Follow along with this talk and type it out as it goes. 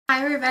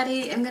Hi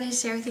everybody, I'm going to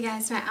share with you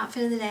guys my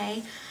outfit of the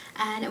day,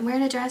 and I'm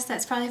wearing a dress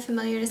that's probably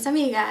familiar to some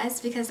of you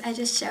guys because I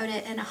just showed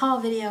it in a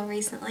haul video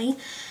recently,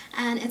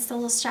 and it's the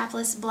little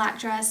strapless black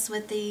dress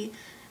with the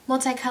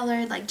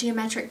multicolored like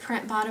geometric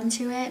print bottom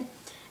to it,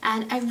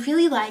 and I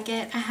really like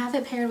it. I have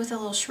it paired with a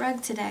little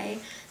Shrug today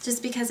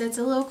just because it's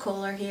a little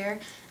cooler here,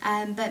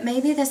 but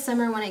maybe this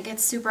summer when it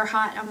gets super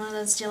hot on one of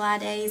those July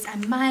days I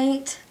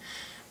might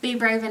be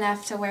brave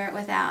enough to wear it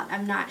without.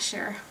 I'm not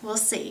sure. We'll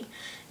see.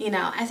 You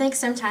know, I think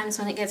sometimes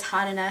when it gets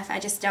hot enough, I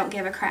just don't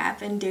give a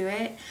crap and do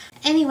it.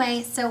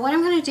 Anyway, so what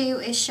I'm going to do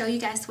is show you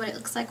guys what it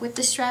looks like with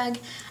the Shrug,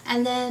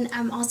 and then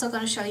I'm also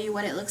going to show you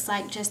what it looks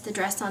like just the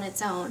dress on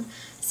its own.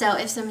 So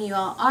if some of you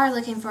all are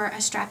looking for a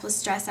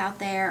strapless dress out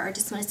there or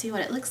just want to see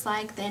what it looks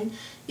like, then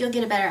you'll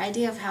get a better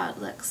idea of how it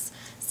looks.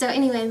 So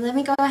anyway, let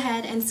me go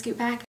ahead and scoot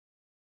back.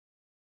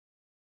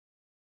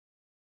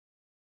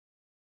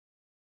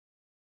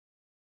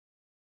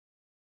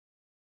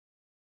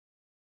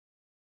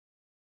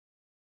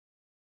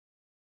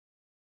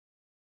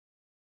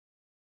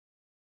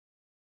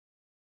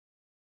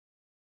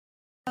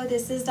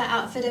 This is the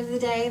outfit of the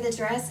day. The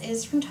dress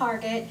is from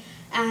Target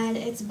and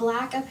it's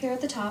black up here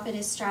at the top. It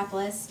is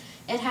strapless.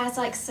 It has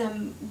like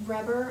some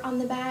rubber on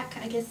the back.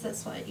 I guess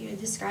that's what you would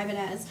describe it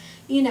as.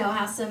 You know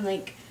how some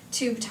like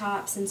tube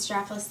tops and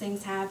strapless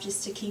things have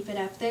just to keep it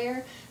up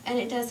there, and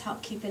it does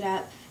help keep it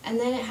up. And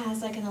then it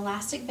has like an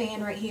elastic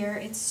band right here.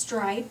 It's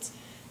striped,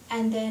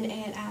 and then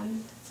it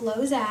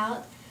flows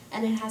out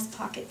and it has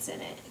pockets in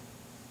it.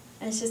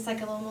 And it's just like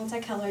a little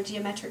multicolored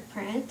geometric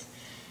print.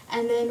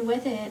 And then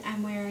with it,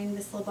 I'm wearing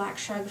this little black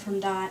Shrug from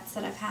Dots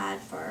that I've had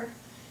for,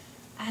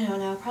 I don't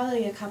know,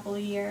 probably a couple of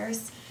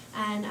years.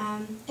 And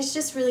it's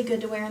just really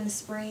good to wear in the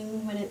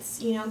spring when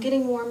it's, you know,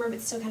 getting warmer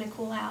but still kind of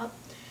cool out.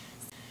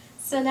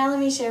 So now let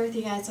me share with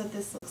you guys what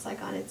this looks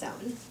like on its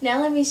own. Now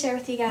let me share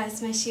with you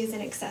guys my shoes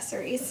and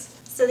accessories.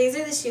 So these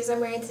are the shoes I'm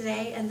wearing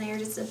today, and they are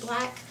just a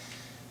black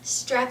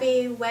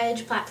strappy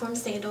wedge platform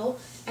sandal,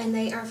 and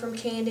they are from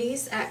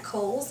Candie's at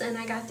Kohl's, and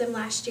I got them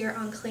last year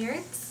on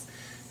clearance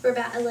for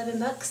about 11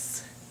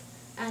 bucks,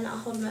 and I'll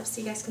hold them up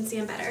so you guys can see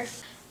them better.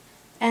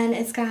 And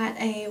it's got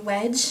a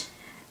wedge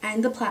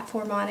and the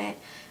platform on it.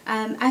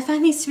 I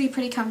find these to be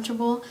pretty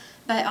comfortable,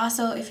 but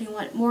also if you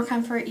want more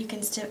comfort you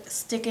can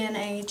stick in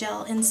a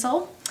gel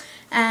insole,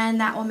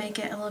 and that will make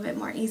it a little bit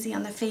more easy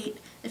on the feet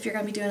if you're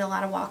going to be doing a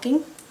lot of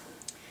walking.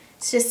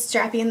 It's just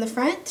strappy in the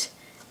front.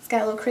 It's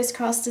got a little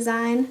crisscross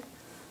design,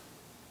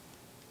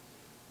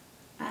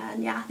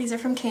 and yeah, these are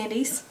from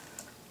Candie's.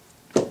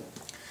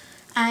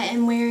 I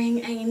am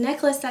wearing a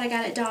necklace that I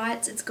got at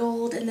Dots. It's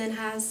gold and then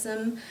has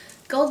some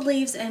gold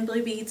leaves and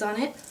blue beads on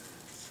it.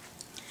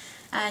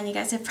 And you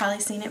guys have probably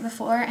seen it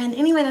before. And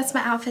anyway, that's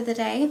my outfit of the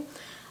day.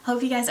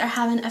 Hope you guys are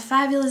having a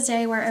fabulous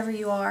day wherever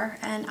you are,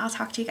 and I'll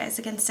talk to you guys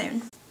again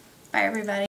soon. Bye everybody.